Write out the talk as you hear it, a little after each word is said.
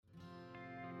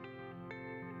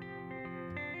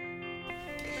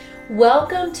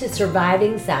Welcome to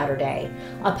Surviving Saturday,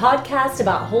 a podcast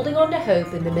about holding on to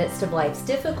hope in the midst of life's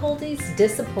difficulties,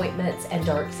 disappointments, and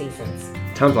dark seasons.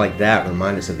 Times like that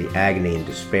remind us of the agony and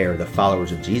despair the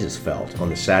followers of Jesus felt on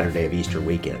the Saturday of Easter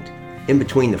weekend, in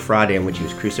between the Friday on which he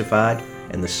was crucified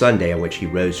and the Sunday on which he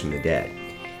rose from the dead.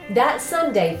 That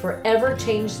Sunday forever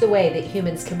changed the way that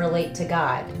humans can relate to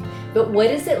God. But what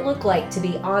does it look like to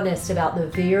be honest about the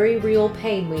very real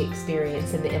pain we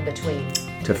experience in the in-between?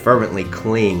 To fervently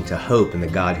cling to hope in the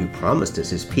God who promised us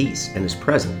his peace and his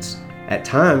presence, at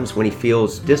times when he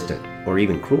feels distant or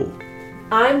even cruel.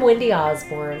 I'm Wendy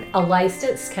Osborne, a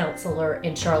licensed counselor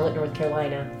in Charlotte, North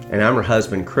Carolina. And I'm her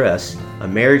husband, Chris, a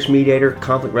marriage mediator,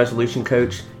 conflict resolution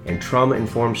coach, and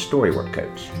trauma-informed storywork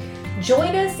coach.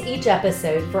 Join us each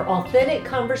episode for authentic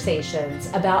conversations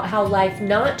about how life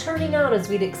not turning out as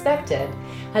we'd expected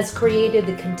has created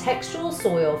the contextual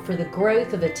soil for the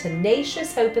growth of a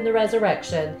tenacious hope in the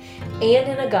resurrection and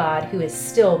in a God who is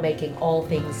still making all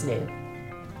things new.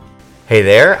 Hey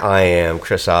there, I am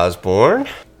Chris Osborne.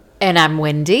 And I'm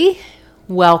Wendy.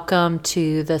 Welcome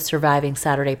to the Surviving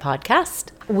Saturday podcast.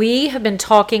 We have been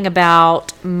talking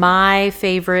about my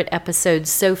favorite episodes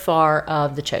so far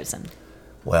of The Chosen.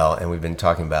 Well, and we've been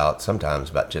talking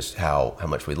sometimes about just how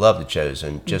much we love The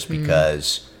Chosen, just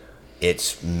because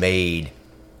it's made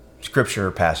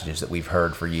scripture passages that we've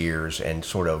heard for years and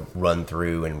sort of run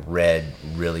through and read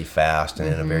really fast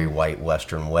and in a very white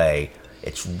Western way.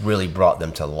 It's really brought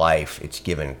them to life. It's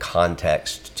given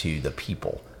context to the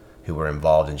people who were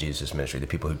involved in Jesus' ministry, the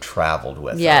people who traveled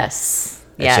with him. Yes.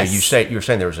 And yes. So you were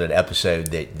saying there was an episode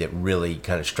that really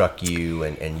kind of struck you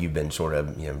and you've been sort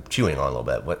of chewing on a little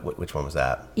bit. Which one was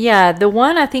that? Yeah, the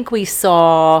one I think we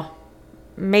saw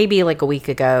maybe like a week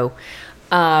ago.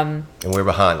 And we're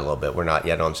behind a little bit. We're not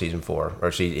yet on season 4,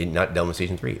 or not done with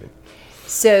season 3 even.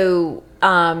 So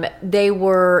they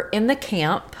were in the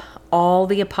camp, all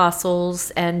the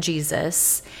apostles and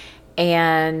Jesus,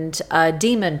 and a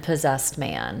demon-possessed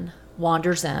man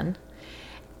wanders in.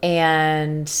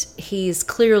 And he's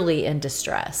clearly in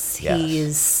distress.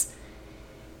 Yes.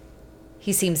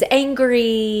 He seems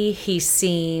angry. He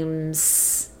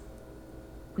seems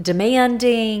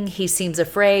demanding. He seems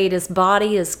afraid. His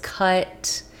body is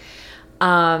cut.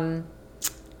 Mary,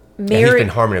 he's been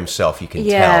harming himself. You can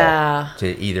tell.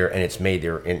 To either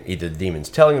the demon's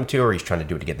telling him to, or he's trying to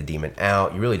do it to get the demon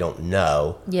out. You really don't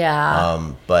know.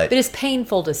 Yeah. But it's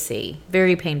painful to see.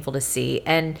 Very painful to see.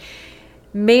 And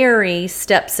Mary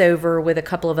steps over with a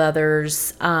couple of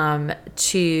others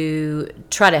to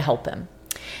try to help him.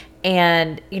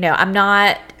 And, I'm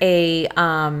not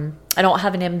I don't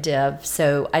have an MDiv,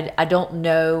 so I don't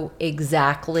know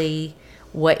exactly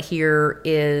what here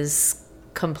is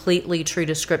completely true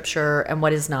to Scripture and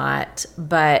what is not.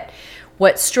 But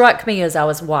what struck me as I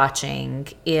was watching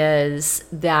is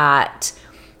that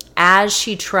as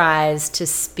she tries to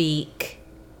speak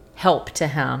help to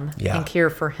him and care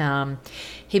for him,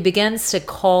 he begins to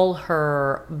call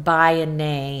her by a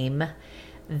name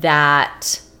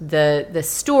that the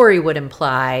story would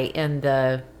imply in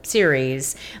the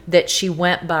series that she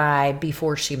went by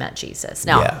before she met Jesus.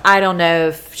 Now, I don't know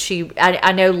if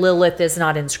I know Lilith is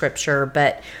not in Scripture,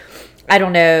 but I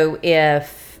don't know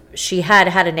if she had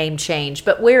a name change.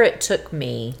 But where it took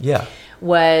me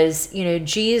was,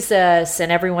 Jesus,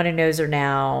 and everyone who knows her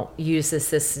now uses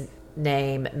this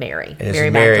name Mary. And Mary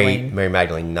Magdalene. Mary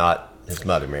Magdalene, not his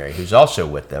mother Mary, who's also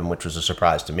with them, which was a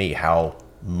surprise to me how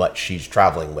much she's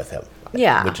traveling with him.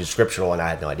 Yeah. Which is scriptural, and I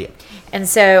had no idea. And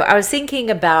so I was thinking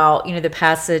about, the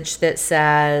passage that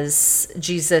says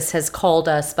Jesus has called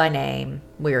us by name.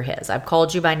 We're his. I've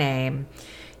called you by name.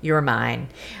 You're mine.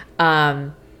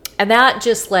 And that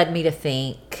just led me to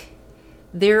think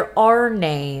there are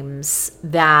names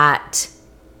that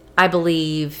I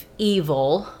believe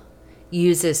evil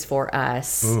uses for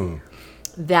us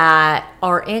that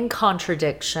are in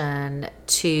contradiction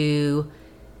to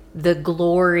the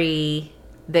glory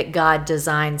that God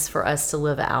designs for us to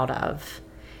live out of,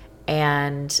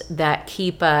 and that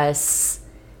keep us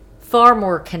far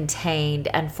more contained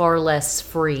and far less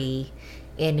free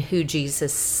in who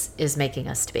Jesus is making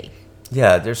us to be.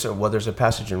 Yeah, there's a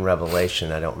passage in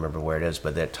Revelation, I don't remember where it is,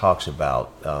 but that talks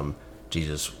about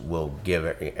Jesus will give,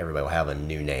 everybody will have a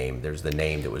new name. There's the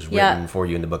name that was written for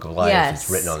you in the book of life. Yes.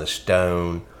 It's written on a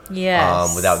stone.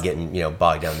 Yes. Without getting,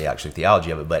 bogged down in the actual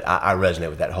theology of it. But I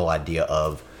resonate with that whole idea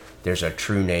of there's a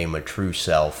true name, a true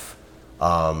self.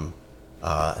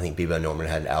 I think Bebo Norman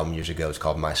had an album years ago. It's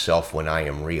called Myself When I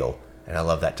Am Real. And I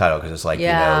love that title because it's like,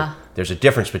 there's a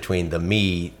difference between the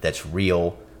me that's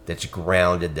real, that's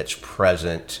grounded, that's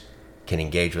present, can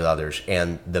engage with others,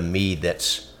 and the me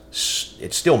it's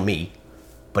still me,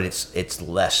 but it's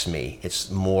less me. It's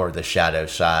more the shadow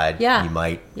side. Yeah. You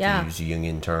might Yeah. use a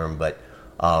Jungian term, but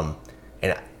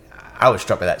and I was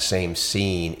struck by that same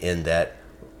scene in that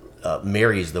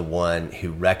Mary is the one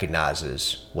who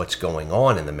recognizes what's going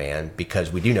on in the man,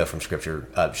 because we do know from Scripture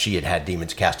she had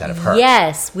demons cast out of her.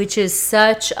 Yes, which is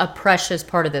such a precious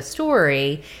part of the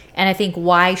story, and I think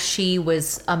why she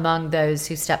was among those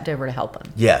who stepped over to help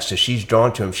him. Yeah, so she's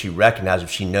drawn to him. She recognizes,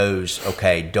 she knows,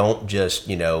 okay, don't just,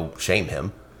 shame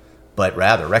him, but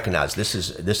rather recognize this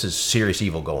is serious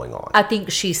evil going on. I think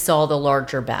she saw the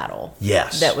larger battle.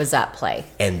 Yes. That was at play.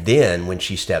 And then when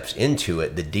she steps into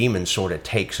it, the demon sort of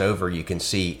takes over, you can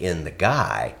see, in the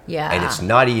guy. Yeah. And it's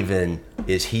not even,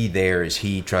 is he there? Is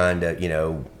he trying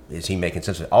to, is he making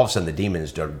sense of it? All of a sudden the demon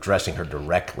is addressing her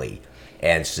directly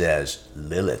and says,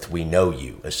 Lilith, we know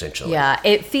you, essentially. Yeah,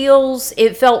 it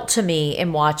felt to me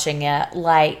in watching it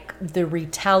like the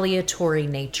retaliatory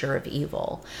nature of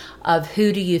evil, of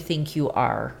who do you think you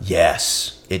are?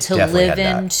 Yes, it to definitely live had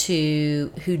that.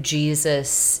 into who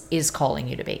Jesus is calling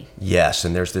you to be. Yes,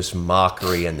 and there's this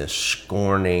mockery and this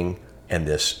scorning and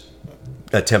this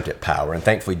attempt at power. And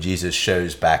thankfully Jesus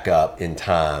shows back up in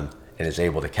time and is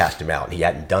able to cast him out. And he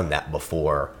hadn't done that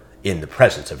before in the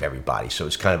presence of everybody. So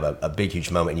it's kind of a big, huge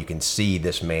moment. And you can see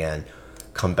this man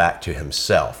come back to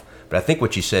himself. But I think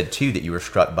what you said, too, that you were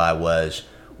struck by was,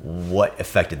 what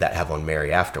effect did that have on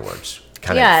Mary afterwards?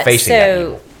 Kind of facing that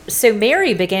evil. So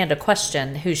Mary began to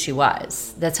question who she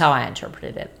was. That's how I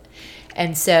interpreted it.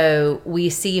 And so we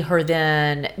see her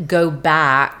then go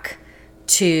back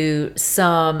to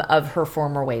some of her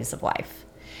former ways of life.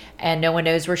 And no one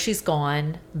knows where she's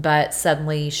gone, but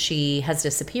suddenly she has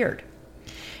disappeared.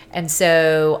 And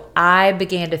so I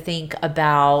began to think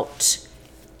about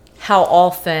how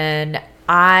often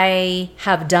I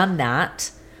have done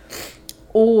that,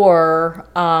 or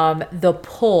the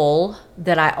pull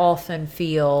that I often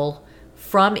feel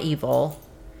from evil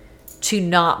to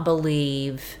not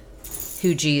believe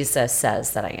who Jesus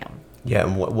says that I am. Yeah,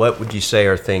 and what would you say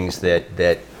are things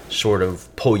that sort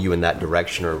of pull you in that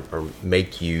direction, or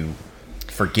make you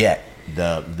forget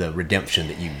the redemption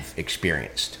that you've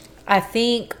experienced? I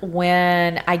think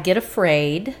when I get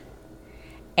afraid,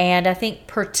 and I think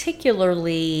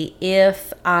particularly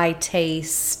if I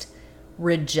taste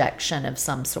rejection of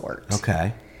some sort.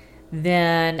 Okay.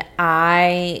 Then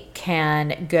I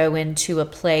can go into a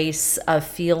place of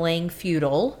feeling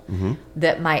futile,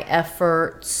 that my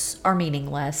efforts are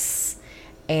meaningless,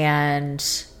 and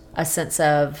a sense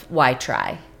of why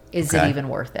try? Is it even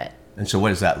worth it? And so what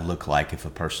does that look like if a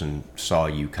person saw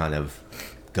you kind of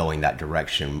going that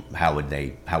direction? How would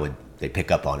they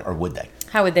pick up on it, or would they?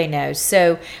 How would they know?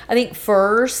 So I think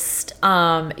first,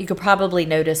 you could probably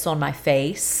notice on my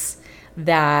face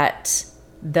that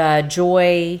the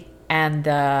joy and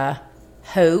the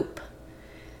hope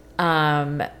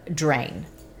drain.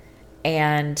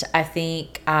 And I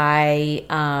think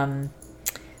I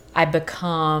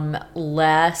become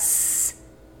less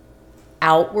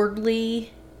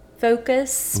outwardly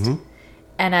focused,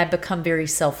 and I become very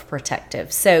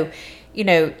self-protective. So,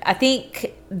 I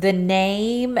think the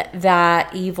name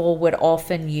that evil would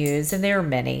often use, and there are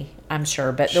many, I'm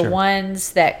sure, but the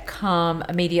ones that come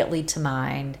immediately to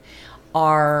mind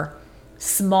are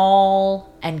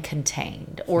small and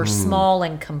contained, or small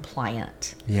and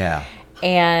compliant. Yeah.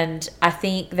 And I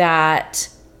think that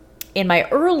in my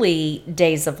early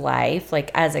days of life,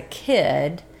 like as a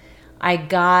kid, I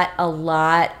got a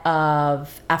lot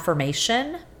of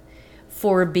affirmation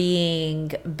for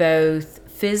being both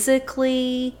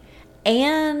physically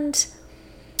and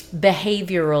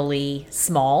behaviorally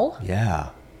small. Yeah.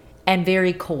 And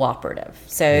very cooperative.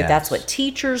 So that's what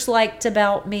teachers liked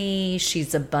about me.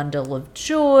 She's a bundle of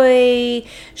joy.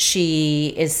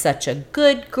 She is such a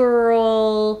good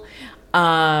girl.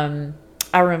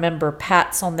 I remember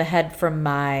pats on the head from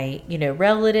my,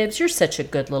 relatives. You're such a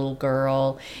good little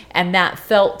girl. And that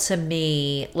felt to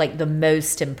me like the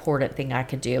most important thing I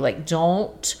could do. Like,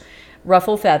 don't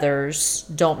ruffle feathers.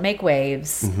 Don't make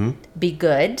waves. Be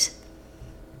good.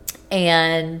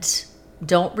 And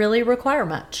don't really require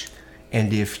much. And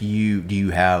do you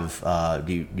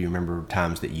remember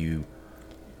times that you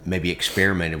maybe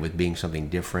experimented with being something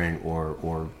different,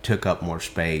 or took up more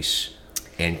space,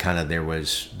 and kind of there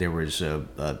was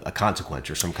a consequence,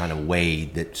 or some kind of way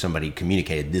that somebody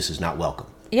communicated, this is not welcome?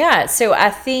 Yeah. So I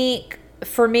think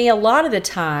for me, a lot of the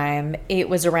time it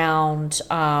was around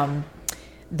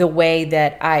the way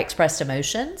that I expressed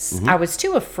emotions. I was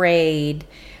too afraid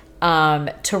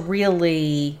to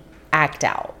really act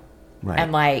out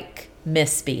and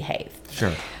misbehave.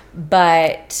 Sure.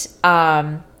 But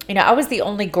I was the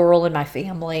only girl in my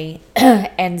family,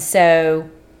 and so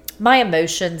my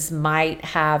emotions might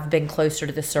have been closer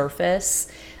to the surface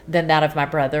than that of my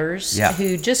brothers,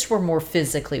 who just were more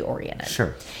physically oriented.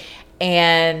 Sure.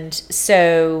 And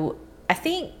so I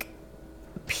think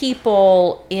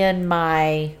people in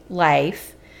my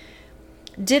life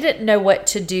didn't know what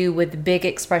to do with big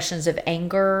expressions of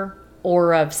anger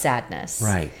or of sadness.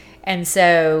 Right. And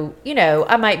so,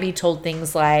 I might be told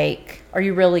things like, are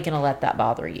you really going to let that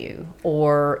bother you?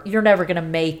 Or you're never going to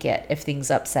make it if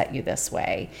things upset you this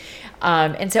way.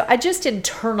 And so I just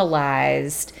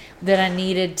internalized that I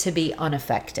needed to be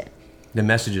unaffected. The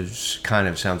messages kind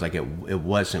of sounds like it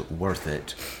wasn't worth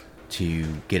it to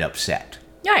get upset.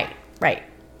 Right.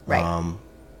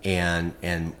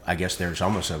 And I guess there's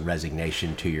almost a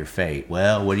resignation to your fate.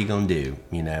 Well, what are you going to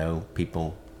do?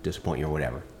 People disappoint you or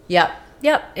whatever.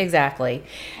 Yep, exactly.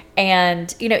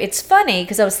 And, it's funny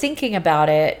because I was thinking about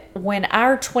it when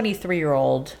our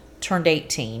 23-year-old turned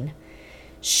 18,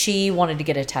 she wanted to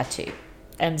get a tattoo.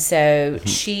 And so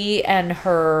she and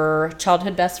her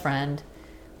childhood best friend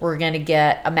were going to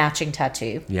get a matching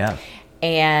tattoo. Yeah.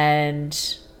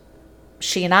 And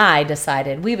she and I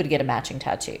decided we would get a matching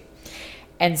tattoo.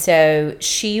 And so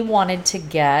she wanted to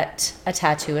get a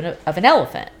tattoo of an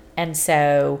elephant. And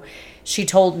so she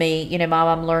told me, Mom,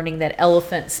 I'm learning that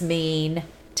elephants mean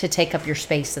to take up your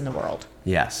space in the world.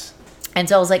 Yes. And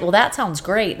so I was like, well, that sounds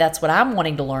great. That's what I'm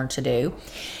wanting to learn to do.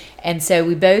 And so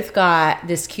we both got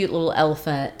this cute little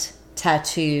elephant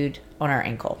tattooed on our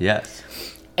ankle. Yes.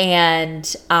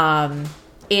 And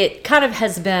it kind of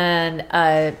has been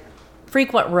a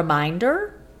frequent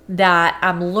reminder that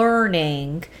I'm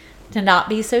learning to not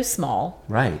be so small.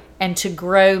 Right. And to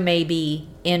grow maybe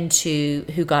into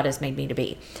who God has made me to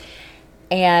be.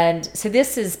 And so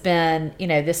this has been,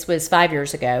 this was 5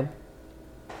 years ago.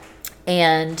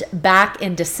 And back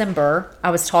in December,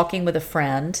 I was talking with a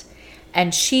friend,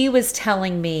 and she was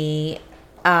telling me,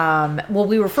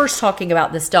 we were first talking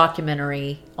about this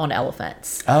documentary on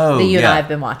elephants that you and I have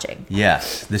been watching.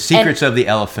 Yes. The Secrets of the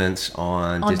Elephants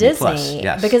on Disney Plus.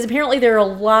 Yes. Because apparently there are a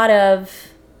lot of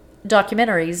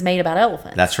documentaries made about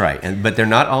elephants. That's right. But they're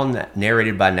not all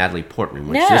narrated by Natalie Portman,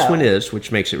 which this one is,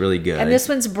 which makes it really good. And this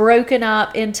one's broken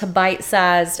up into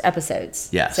bite-sized episodes.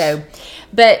 Yes.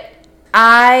 But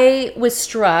I was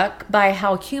struck by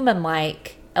how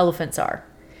human-like elephants are.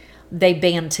 They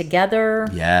band together.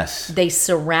 Yes. They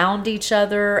surround each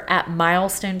other at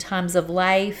milestone times of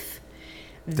life.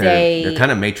 They're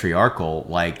kind of matriarchal,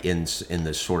 like in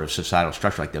this sort of societal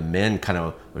structure. Like the men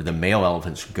or the male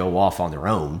elephants go off on their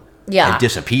own. And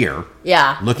disappear.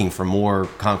 Yeah. Looking for more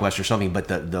conquest or something. But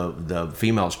the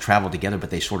females travel together, but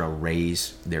they sort of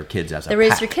raise their kids as a pack. They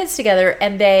raise their kids together,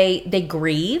 and they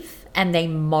grieve, and they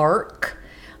mark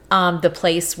the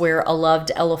place where a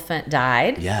loved elephant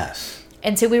died. Yes.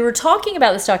 And so we were talking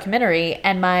about this documentary,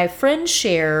 and my friend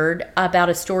shared about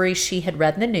a story she had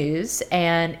read in the news,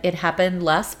 and it happened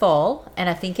last fall, and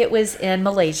I think it was in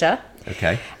Malaysia.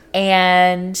 Okay.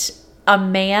 And a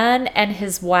man and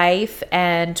his wife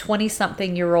and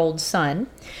 20-something-year-old son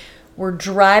were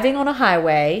driving on a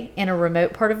highway in a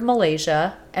remote part of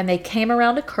Malaysia, and they came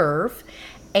around a curve,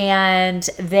 and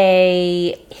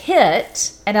they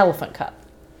hit an elephant cub.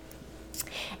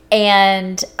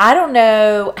 And I don't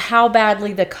know how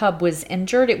badly the cub was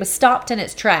injured. It was stopped in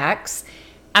its tracks.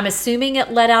 I'm assuming it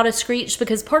let out a screech,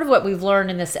 because part of what we've learned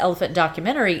in this elephant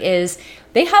documentary is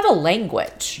they have a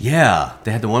language. Yeah.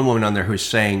 They had the one woman on there who was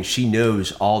saying she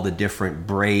knows all the different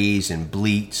brays and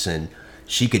bleats, and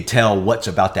she could tell what's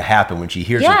about to happen when she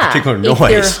hears a particular noise. If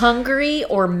they're hungry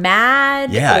or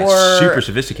mad or it's super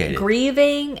sophisticated.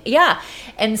 Grieving. Yeah.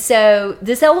 And so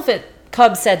this elephant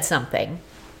cub said something.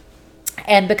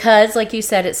 And because, like you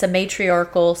said, it's a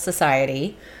matriarchal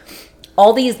society,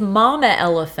 all these mama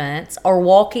elephants are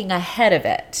walking ahead of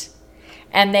it.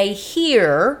 And they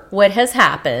hear what has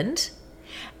happened.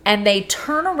 And they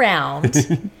turn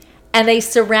around and they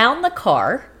surround the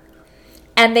car.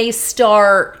 And they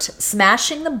start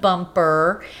smashing the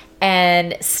bumper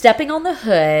and stepping on the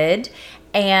hood.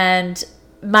 And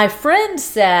my friend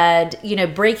said,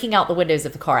 breaking out the windows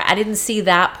of the car. I didn't see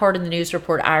that part in the news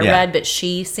report I read, but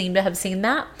she seemed to have seen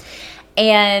that.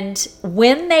 And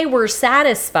when they were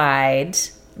satisfied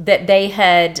that they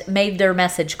had made their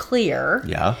message clear,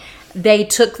 they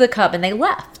took the cub and they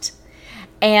left.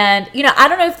 And, I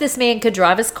don't know if this man could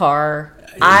drive his car.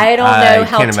 I don't know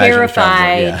how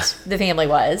terrified the family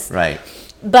was. Right.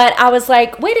 But I was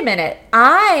like, wait a minute.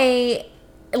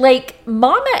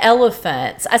 Mama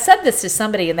elephants, I said this to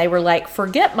somebody and they were like,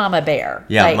 forget Mama Bear.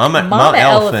 Yeah, Mama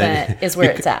elephant is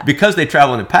where it's at. Because they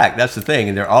travel in a pack, that's the thing,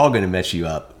 and they're all going to mess you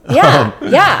up.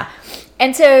 Yeah.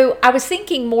 And so I was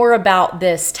thinking more about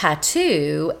this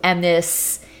tattoo and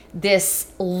this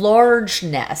this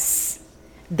largeness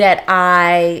that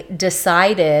I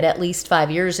decided at least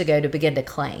 5 years ago to begin to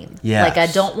claim. Yes. Like,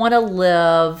 I don't want to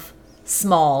live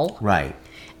small Right.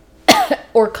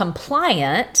 or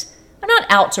compliant. I'm not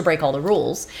out to break all the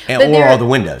rules. Or all the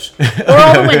windows. Or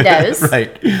all the windows.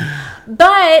 Right.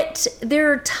 But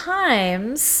there are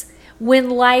times when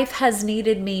life has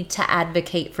needed me to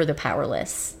advocate for the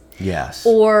powerless. Yes.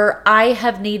 Or I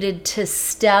have needed to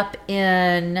step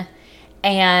in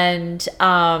and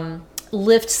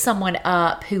lift someone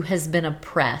up who has been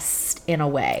oppressed in a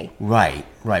way. Right.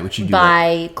 Which you do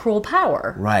by cruel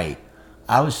power. Right.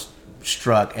 I was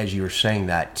struck as you were saying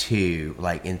that too,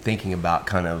 like in thinking about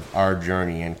kind of our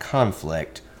journey and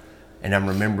conflict. And I'm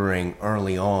remembering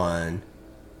early on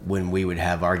when we would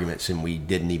have arguments and we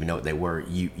didn't even know what they were,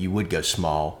 you would go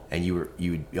small and you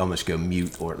would almost go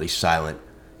mute or at least silent,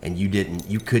 and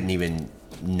you couldn't even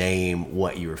name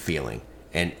what you were feeling.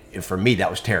 And for me, that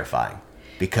was terrifying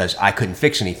because I couldn't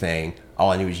fix anything.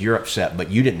 All I knew was you're upset,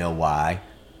 but you didn't know why.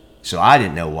 So I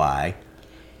didn't know why.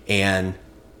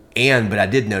 But I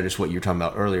did notice what you were talking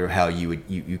about earlier, how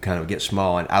you kind of get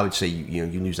small, and I would say you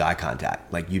lose eye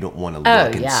contact. Like you don't want to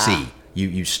look and see.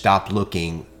 You stop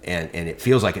looking, and it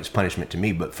feels like it's punishment to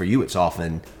me, but for you it's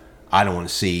often I don't want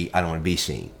to see, I don't want to be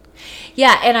seen.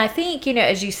 Yeah, and I think,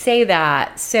 as you say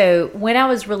that, so when I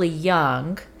was really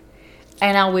young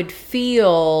and I would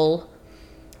feel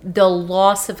the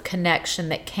loss of connection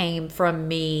that came from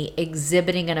me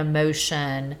exhibiting an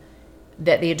emotion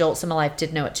that the adults in my life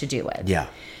didn't know what to do with. Yeah.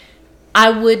 I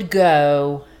would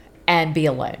go and be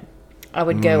alone. I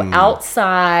would go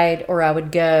outside or I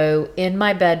would go in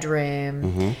my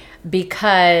bedroom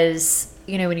because,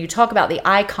 when you talk about the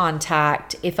eye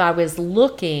contact, if I was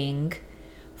looking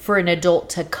for an adult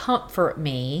to comfort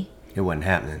me, it wasn't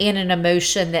happening in an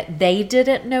emotion that they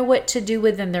didn't know what to do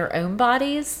with in their own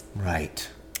bodies. Right.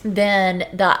 Then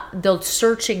the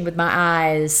searching with my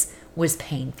eyes was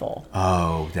painful.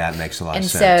 Oh, that makes a lot of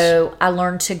sense. And so I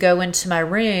learned to go into my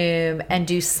room and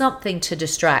do something to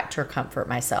distract or comfort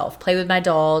myself. Play with my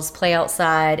dolls, play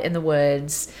outside in the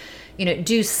woods,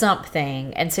 do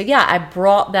something. And so, I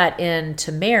brought that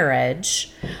into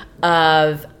marriage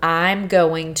of I'm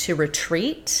going to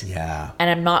retreat. Yeah. And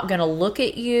I'm not going to look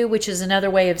at you, which is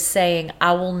another way of saying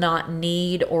I will not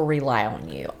need or rely on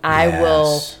you. I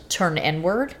will turn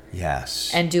inward.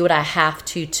 Yes. And do what I have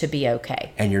to be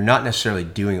okay. And you're not necessarily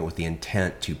doing it with the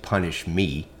intent to punish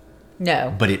me.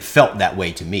 No. But it felt that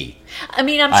way to me. I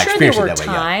mean, I'm sure there were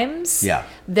times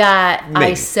that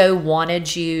I so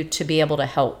wanted you to be able to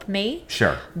help me.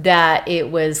 Sure. That it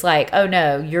was like, oh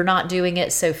no, you're not doing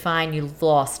it, so fine, you've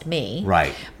lost me.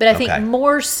 Right. But I think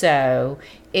more so,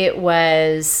 it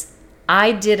was,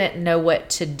 I didn't know what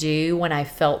to do when I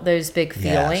felt those big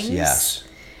feelings. Yes.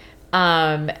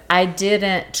 I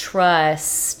didn't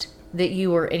trust that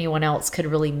you or anyone else could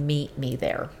really meet me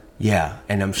there. Yeah,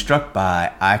 and I'm struck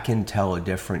by, I can tell a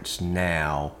difference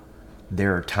now.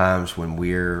 There are times when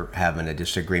we're having a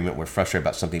disagreement, we're frustrated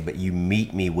about something, but you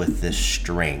meet me with this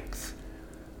strength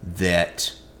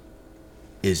that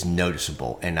is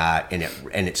noticeable, and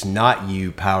it's not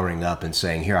you powering up and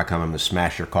saying, "Here I come, I'm going to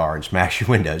smash your car and smash your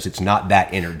windows." It's not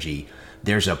that energy.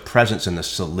 There's a presence in the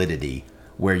solidity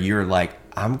where you're like,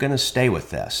 "I'm going to stay with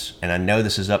this, and I know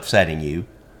this is upsetting you,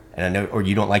 and I know, or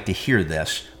you don't like to hear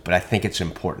this, but I think it's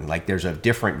important." Like there's a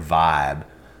different vibe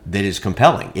that is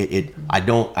compelling. I'm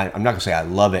not gonna say I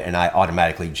love it and I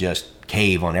automatically just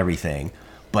cave on everything,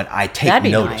 but I take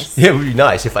notice. Nice. It would be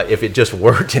nice if it just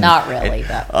worked. Not really,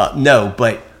 though. No,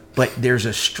 but there's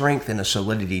a strength and a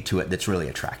solidity to it that's really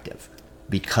attractive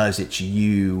because it's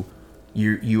you.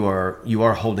 You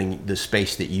are holding the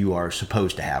space that you are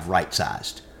supposed to have, right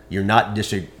sized. You're not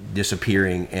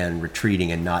disappearing and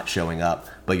retreating and not showing up,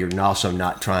 but you're also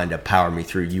not trying to power me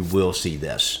through. You will see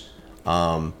this.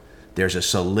 There's a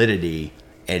solidity,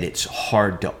 and it's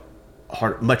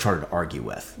much harder to argue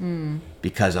with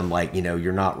because I'm like,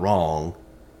 you're not wrong,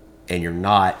 and you're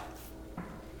not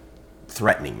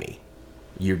threatening me.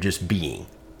 You're just being,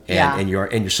 and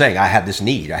you're saying, I have this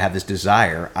need, I have this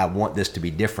desire, I want this to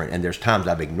be different. And there's times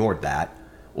I've ignored that,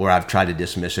 or I've tried to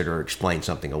dismiss it or explain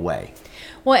something away.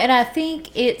 Well, and I think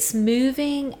it's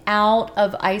moving out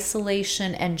of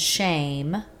isolation and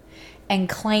shame and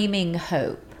claiming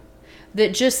hope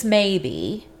that just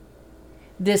maybe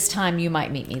this time you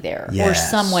might meet me there, or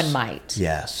someone might.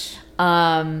 Yes.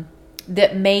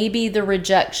 That maybe the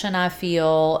rejection I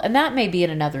feel, and that may be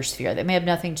in another sphere that may have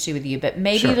nothing to do with you, but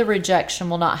maybe the rejection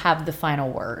will not have the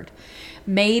final word.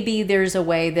 Maybe there's a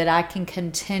way that I can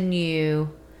continue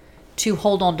to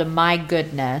hold on to my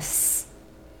goodness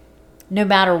no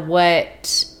matter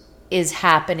what is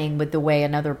happening with the way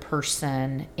another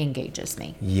person engages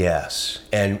me. Yes.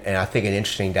 And I think an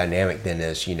interesting dynamic then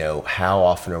is, how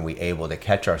often are we able to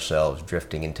catch ourselves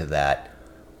drifting into that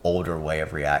older way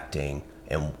of reacting,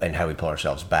 and how we pull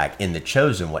ourselves back. In The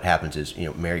Chosen, what happens is,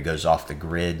 Mary goes off the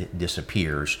grid,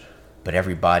 disappears, but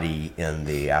everybody in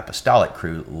the apostolic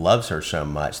crew loves her so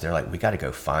much, they're like, we got to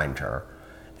go find her.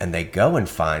 And they go and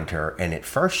find her, and at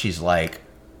first she's like,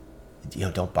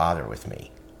 don't bother with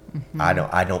me. Mm-hmm.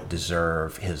 I don't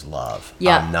deserve his love.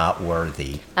 Yep. I'm not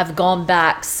worthy. I've gone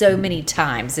back so many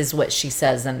times, is what she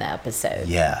says in the episode.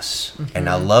 Yes. Mm-hmm. And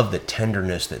I love the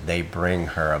tenderness that they bring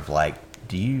her of like,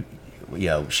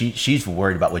 she's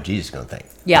worried about what Jesus is going to think.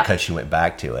 Yeah. Because she went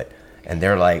back to it. And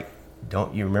they're like,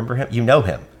 don't you remember him? You know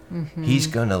him. Mm-hmm. He's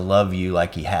going to love you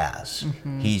like he has.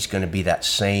 Mm-hmm. He's going to be that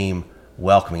same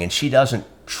welcoming. And she doesn't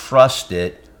trust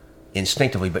it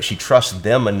instinctively, but she trusts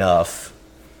them enough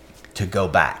to go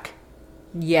back.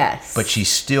 Yes. But she's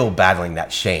still battling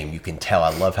that shame. You can tell. I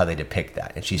love how they depict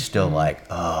that. And she's still like,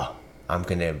 oh, I'm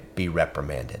going to be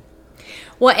reprimanded.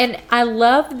 Well, and I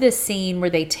love the scene where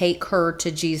they take her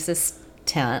to Jesus'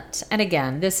 tent. And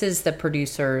again, this is the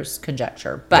producer's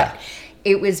conjecture, but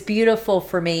it was beautiful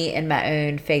for me in my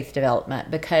own faith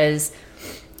development because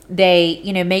they,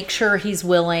 make sure he's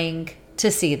willing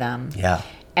to see them. Yeah.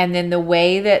 And then the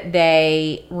way that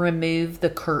they remove the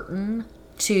curtain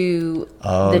to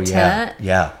the tent,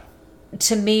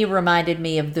 to me reminded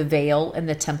me of the veil in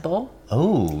the temple.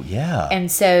 Oh, yeah.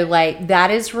 And so,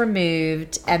 that is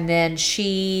removed, and then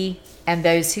she and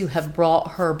those who have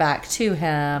brought her back to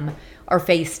him are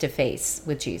face to face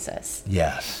with Jesus.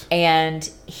 Yes. And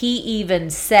he even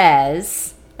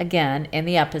says, again, in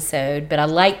the episode, but I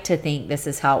like to think this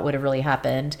is how it would have really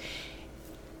happened,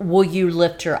 will you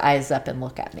lift your eyes up and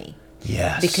look at me?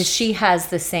 Yes. Because she has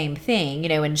the same thing,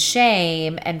 and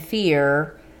shame and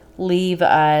fear leave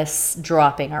us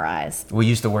dropping our eyes. We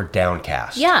use the word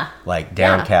downcast. Yeah. Like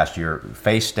downcast, your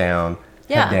face down,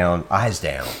 head down, eyes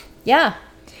down. Yeah.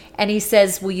 And he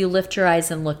says, will you lift your eyes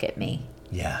and look at me?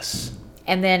 Yes.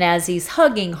 And then as he's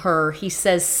hugging her, he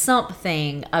says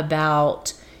something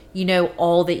about,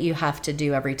 all that you have to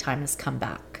do every time is come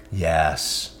back.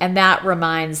 Yes. And that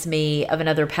reminds me of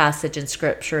another passage in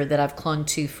scripture that I've clung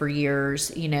to for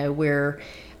years, where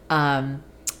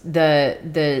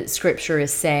the scripture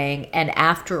is saying, and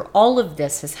after all of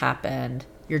this has happened,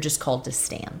 you're just called to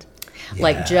stand.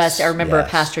 Yes, I remember a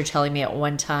pastor telling me at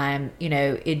one time,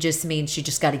 it just means you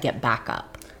just got to get back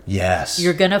up. Yes.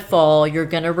 You're going to fall, you're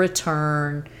going to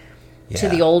return to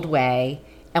the old way,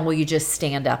 and will you just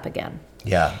stand up again?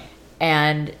 Yeah.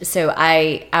 And so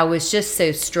I was just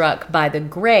so struck by the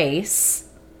grace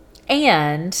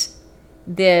and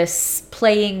this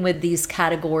playing with these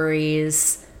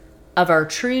categories of our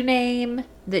true name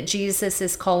that Jesus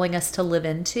is calling us to live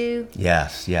into.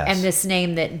 Yes, yes. And this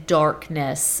name that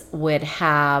darkness would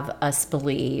have us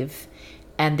believe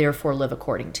and therefore live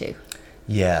according to.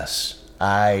 Yes.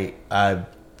 I'm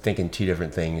thinking two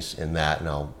different things in that, and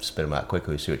I'll spit them out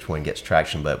quickly, see which one gets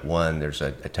traction. But one, there's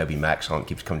a Toby Mac song that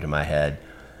keeps coming to my head.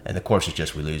 And the chorus is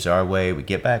just, we lose our way, we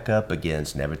get back up again.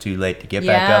 It's never too late to get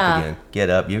back up again. Get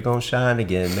up, you're going to shine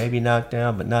again. Maybe knocked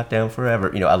down, but not down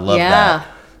forever. I love that.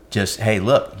 Just, hey,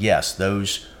 look, yes,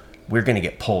 we're going to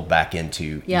get pulled back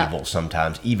into evil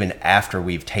sometimes, even after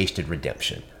we've tasted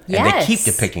redemption. And they keep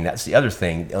depicting that's the other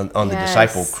thing on the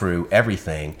disciple crew,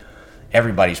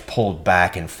 everybody's pulled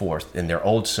back and forth, and their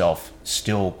old self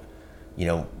still,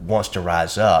 wants to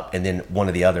rise up. And then one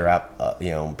of the other,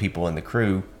 people in the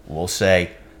crew will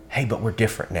say, hey, but we're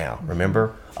different now,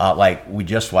 remember? Like we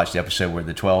just watched the episode where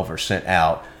the 12 are sent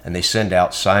out, and they send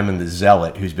out Simon the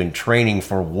Zealot, who's been training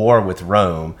for war with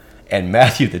Rome, and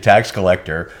Matthew the tax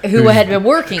collector, who had been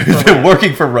working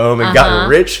for Rome and gotten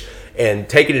rich and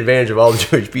taken advantage of all the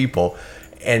Jewish people.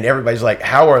 And everybody's like,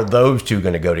 how are those two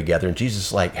going to go together? And Jesus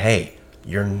is like, hey,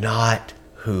 you're not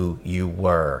who you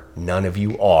were. None of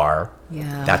you are.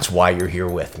 Yeah. That's why you're here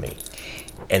with me.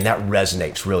 And that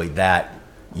resonates really, that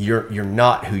you're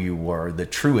not who you were. The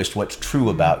truest, what's true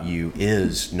about you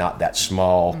is not that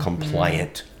small,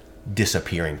 compliant,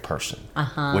 disappearing person.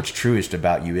 What's truest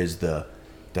about you is the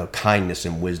kindness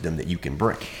and wisdom that you can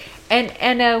bring.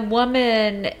 And a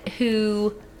woman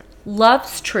who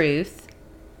loves truth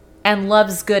and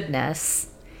loves goodness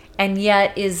and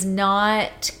yet is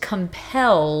not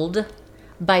compelled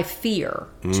by fear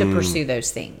to pursue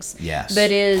those things. Yes. But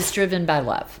is driven by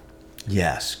love.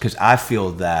 Yes, because I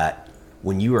feel that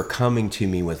when you are coming to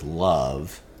me with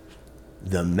love,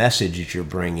 the message that you're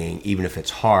bringing, even if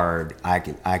it's hard,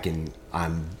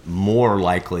 I'm more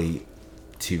likely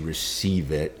to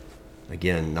receive it.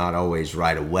 Again, not always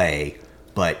right away,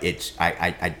 but it's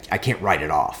I can't write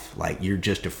it off. Like, you're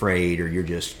just afraid, or you're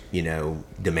just,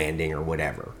 demanding, or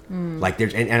whatever. Like,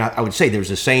 there's and I would say there's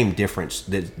the same difference.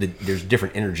 There's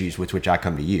different energies with which I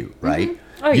come to you, right?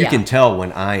 Oh, you yeah. can tell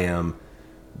when I am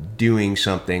doing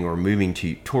something or moving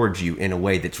towards you in a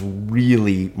way that's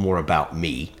really more about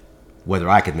me, whether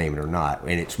I could name it or not,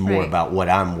 and it's more Right. about what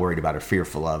I'm worried about or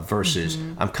fearful of, versus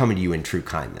I'm coming to you in true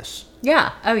kindness.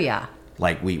 Yeah. Oh, yeah.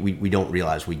 Like, we don't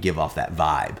realize we give off that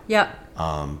vibe Yep.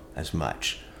 as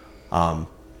much.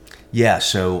 Yeah,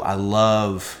 so I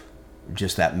love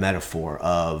just that metaphor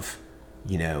of,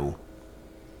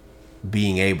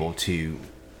 being able to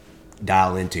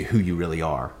dial into who you really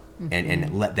are,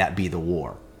 and let that be the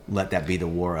war. Let that be the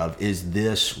war of, is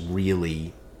this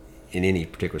really, in any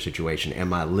particular situation,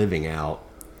 am I living out,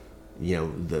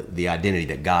 the identity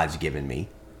that God's given me,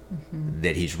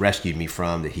 that he's rescued me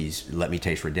from, that he's let me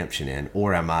taste redemption in,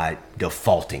 or am I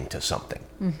defaulting to something?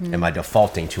 Am I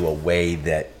defaulting to a way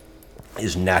that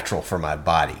is natural for my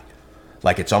body?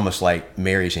 Like, it's almost like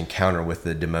Mary's encounter with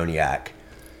the demoniac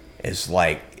is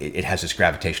like, it has this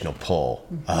gravitational pull.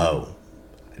 Oh,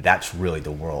 that's really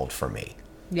the world for me.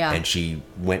 Yeah. And she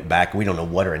went back, we don't know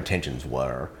what her intentions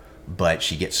were, but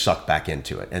she gets sucked back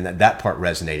into it. And that part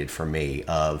resonated for me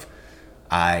of,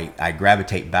 I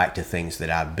gravitate back to things that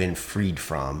I've been freed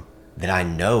from, that I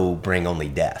know bring only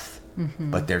death.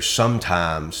 But there's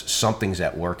sometimes something's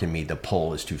at work in me, the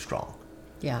pull is too strong.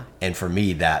 Yeah. And for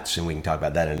me, and we can talk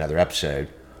about that in another episode,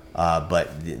 but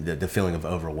the feeling of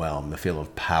overwhelm, the feel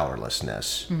of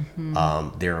powerlessness,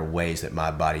 there are ways that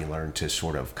my body learned to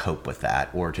sort of cope with that,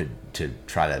 or to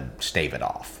try to stave it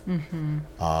off.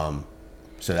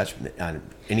 So that's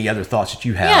any other thoughts that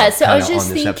you have? Yeah, so I was kinda just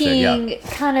on this thinking,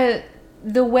 episode? kind of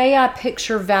the way I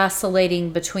picture vacillating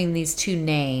between these two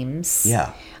names.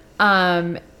 Yeah.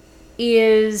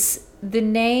 Is the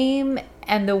name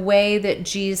and the way that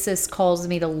Jesus calls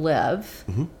me to live,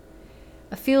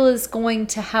 I feel is going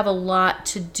to have a lot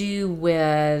to do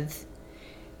with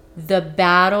the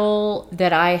battle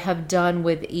that I have done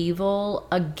with evil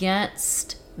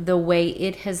against the way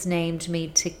it has named me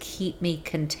to keep me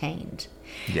contained.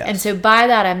 Yes. And so by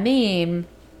that I mean,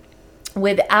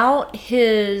 without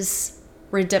his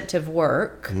redemptive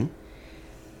work,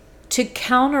 to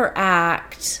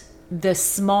counteract the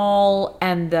small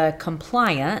and the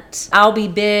compliant, I'll be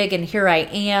big and here I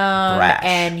am, Brash.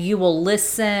 and you will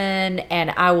listen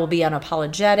and I will be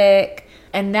unapologetic.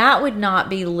 And that would not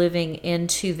be living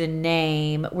into the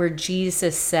name where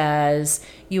Jesus says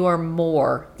you are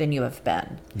more than you have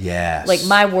been. Yes. Like,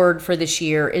 my word for this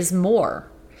year is more.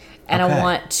 And Okay. I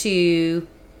want to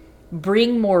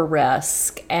bring more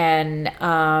risk and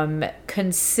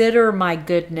consider my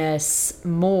goodness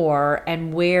more,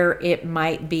 and where it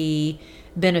might be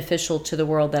beneficial to the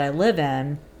world that I live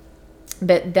in.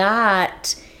 But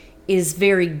that is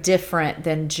very different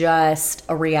than just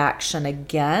a reaction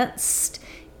against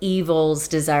evil's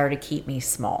desire to keep me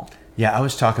small. Yeah, I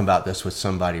was talking about this with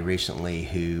somebody recently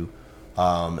who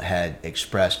had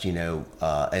expressed, and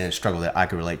a struggle that I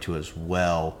could relate to as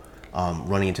well,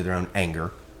 running into their own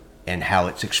anger and how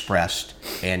it's expressed,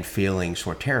 and feeling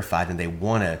sort of terrified, and they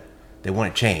want to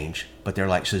change, but they're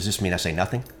like, so does this mean I say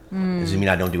nothing? Does it mean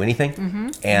I don't do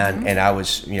anything? And I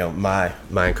was, my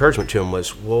encouragement to him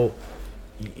was, well,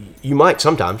 you might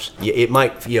sometimes. It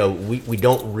might, we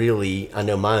don't really, I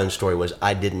know my own story was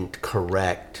I didn't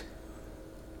correct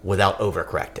without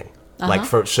overcorrecting.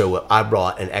 So I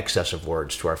brought an excess of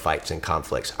words to our fights and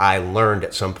conflicts. I learned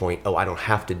at some point, I don't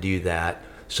have to do that.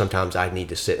 Sometimes I need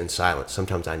to sit in silence.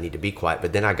 Sometimes I need to be quiet.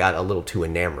 But then I got a little too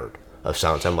enamored of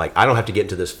silence. I'm like, I don't have to get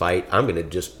into this fight. I'm going to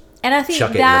just And I think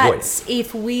chuck it and avoid it. that's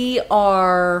if we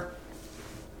are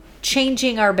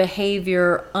changing our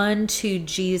behavior unto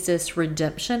Jesus'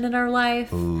 redemption in our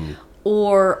life,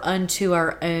 or unto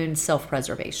our own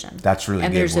self-preservation. That's really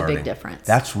and good there's wording. a big difference.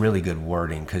 That's really good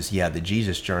wording, because, the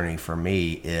Jesus journey for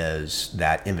me is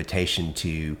that invitation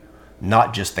to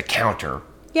not just the counter.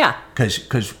 Yeah.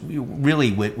 Because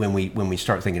really, when we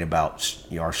start thinking about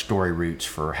our story roots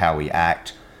for how we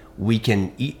act, we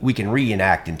can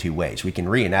reenact in two ways. We can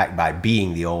reenact by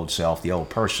being the old self, the old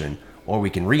person, or we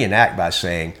can reenact by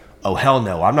saying, "Oh hell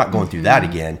no, I'm not going through that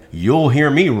again. You'll hear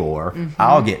me roar.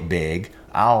 I'll get big.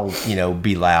 I'll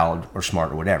be loud or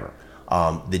smart or whatever."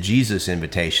 The Jesus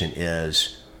invitation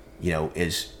is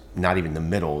not even the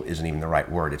middle, isn't even the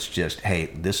right word. It's just, hey,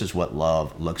 this is what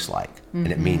love looks like. And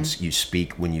it means you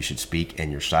speak when you should speak, and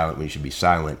you're silent when you should be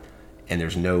silent. And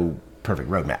there's no perfect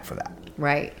roadmap for that.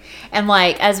 Right. And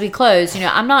as we close,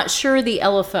 I'm not sure the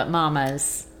elephant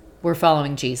mamas were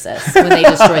following Jesus when they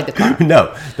destroyed the car.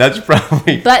 No, that's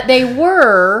probably... But they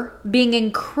were being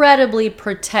incredibly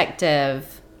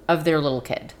protective of their little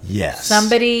kid. Yes.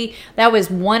 That was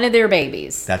one of their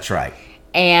babies. That's right.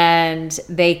 And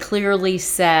they clearly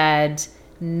said,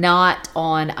 not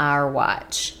on our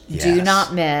watch. Yes. Do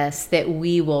not miss that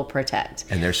we will protect.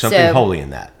 And there's something holy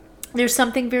in that. There's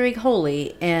something very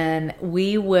holy, and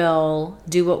we will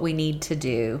do what we need to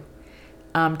do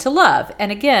to love.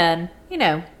 And again,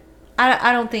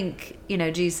 I don't think,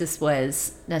 Jesus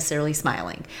was necessarily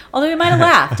smiling. Although he might have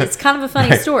laughed. It's kind of a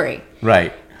funny story.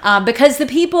 Right. Because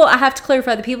I have to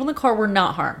clarify, the people in the car were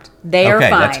not harmed. They are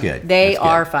fine. That's good. They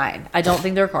are fine. I don't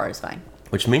think their car is fine.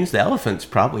 Which means the elephants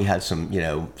probably had some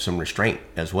restraint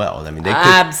as well. I mean, they could,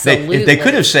 absolutely. They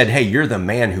could have said, "Hey, you're the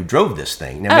man who drove this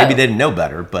thing." Now, maybe they didn't know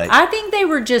better, but I think they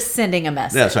were just sending a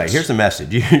message. That's right. Here's the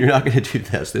message: you're not going to do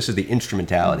this. This is the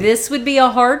instrumentality. This would be a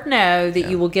hard no that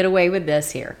you will get away with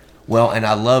this here. Well, and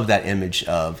I love that image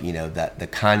of that the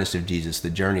kindness of Jesus, the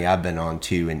journey I've been on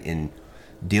too, in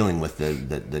dealing with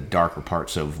the darker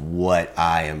parts of what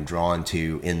I am drawn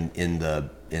to in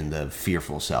the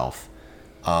fearful self.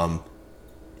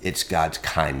 It's God's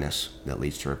kindness that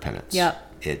leads to repentance.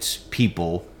 Yep. It's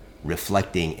people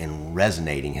reflecting and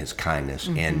resonating His kindness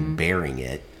and bearing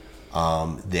it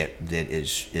that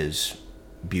is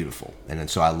beautiful. And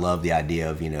so I love the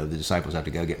idea of, the disciples have to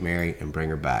go get Mary and bring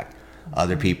her back.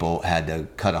 Other people had to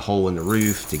cut a hole in the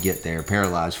roof to get their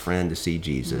paralyzed friend to see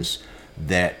Jesus.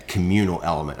 That communal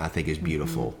element, I think, is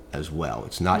beautiful as well.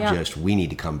 It's not just we need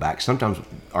to come back. Sometimes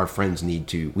our friends we need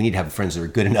to have friends that are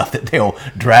good enough that they'll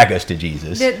drag us to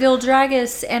Jesus. They'll drag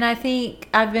us, and I think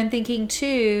I've been thinking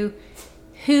too,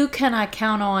 who can I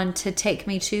count on to take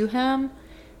me to Him,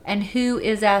 and who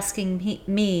is He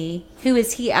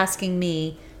asking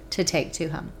me to take to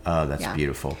Him? Oh, that's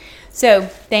beautiful. So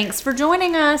thanks for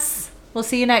joining us. We'll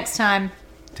see you next time.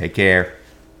 Take care.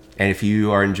 And if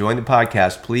you are enjoying the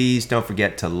podcast, please don't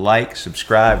forget to like,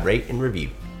 subscribe, rate, and review.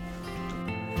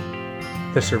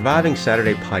 The Surviving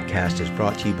Saturday podcast is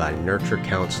brought to you by Nurture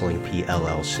Counseling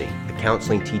PLLC, a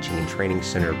counseling, teaching, and training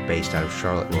center based out of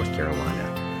Charlotte, North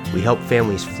Carolina. We help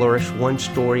families flourish one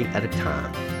story at a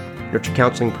time. Nurture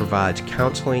Counseling provides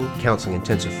counseling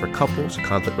intensive for couples,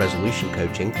 conflict resolution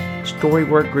coaching, story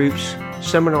work groups,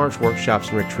 seminars, workshops,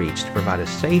 and retreats to provide a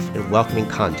safe and welcoming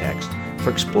context for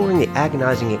exploring the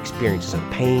agonizing experiences of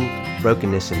pain,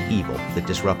 brokenness, and evil that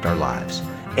disrupt our lives,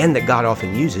 and that God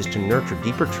often uses to nurture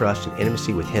deeper trust and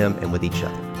intimacy with Him and with each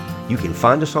other. You can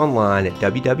find us online at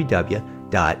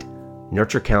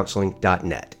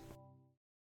www.nurturecounseling.net.